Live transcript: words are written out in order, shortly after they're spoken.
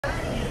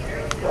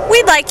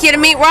We'd like you to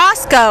meet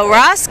Rosco.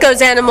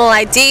 Rosco's animal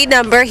ID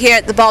number here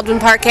at the Baldwin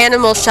Park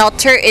Animal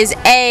Shelter is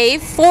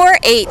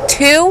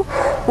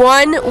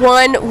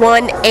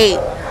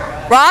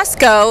A4821118.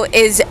 Rosco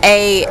is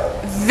a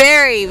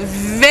very,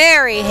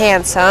 very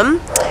handsome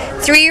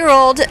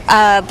 3-year-old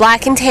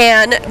black and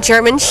tan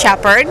German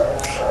Shepherd.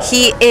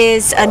 He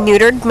is a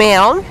neutered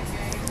male,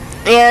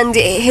 and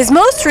his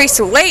most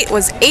recent weight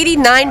was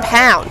 89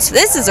 pounds. So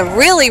this is a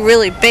really,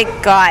 really big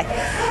guy.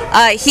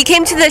 He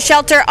came to the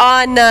shelter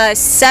on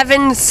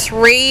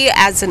 7/3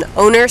 as an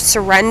owner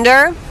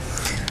surrender,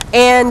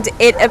 and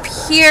it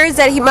appears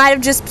that he might have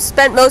just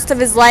spent most of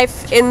his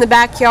life in the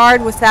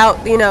backyard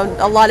without,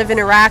 a lot of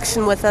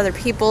interaction with other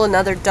people and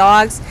other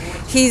dogs.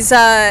 He's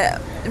a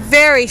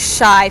very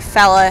shy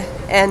fella,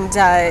 and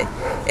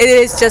it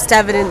is just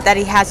evident that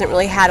he hasn't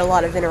really had a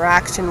lot of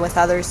interaction with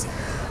others.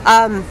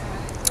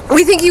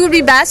 We think he would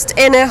be best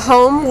in a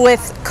home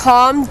with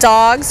calm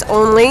dogs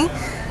only.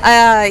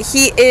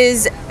 He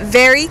is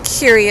very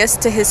curious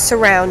to his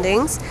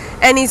surroundings,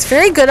 and he's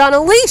very good on a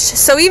leash.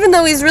 So even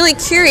though he's really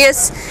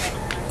curious,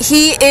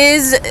 he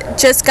is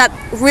just got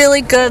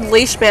really good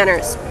leash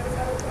manners.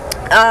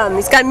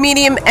 He's got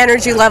medium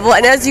energy level,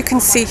 and as you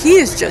can see, he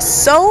is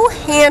just so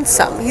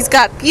handsome. He's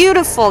got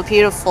beautiful,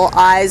 beautiful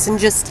eyes and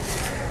just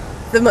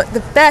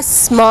the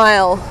best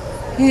smile.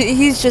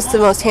 He's just the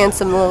most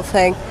handsome little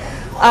thing.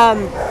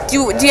 Do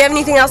you have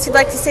anything else you'd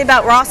like to say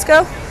about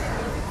Rosco?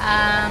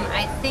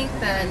 I think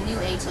the new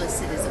age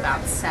listed is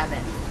about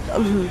 7.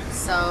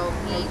 So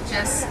he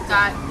just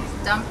got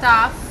dumped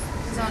off.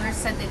 His owner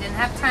said they didn't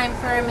have time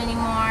for him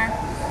anymore.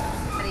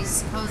 But he's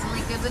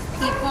supposedly good with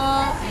people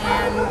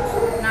and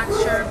not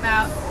sure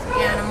about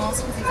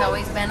animals because he's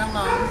always been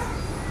alone.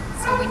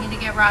 So we need to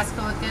get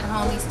Rosco a good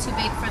home. He's too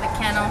big for the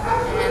kennel,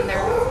 and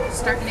they're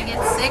starting to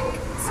get sick,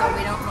 so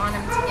we don't want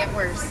him to get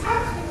worse.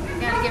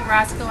 We gotta get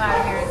Rosco out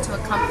of here into a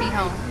comfy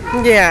home.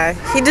 Yeah,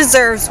 he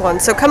deserves one.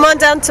 So come on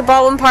down to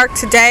Baldwin Park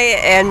today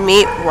and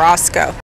meet Rosco.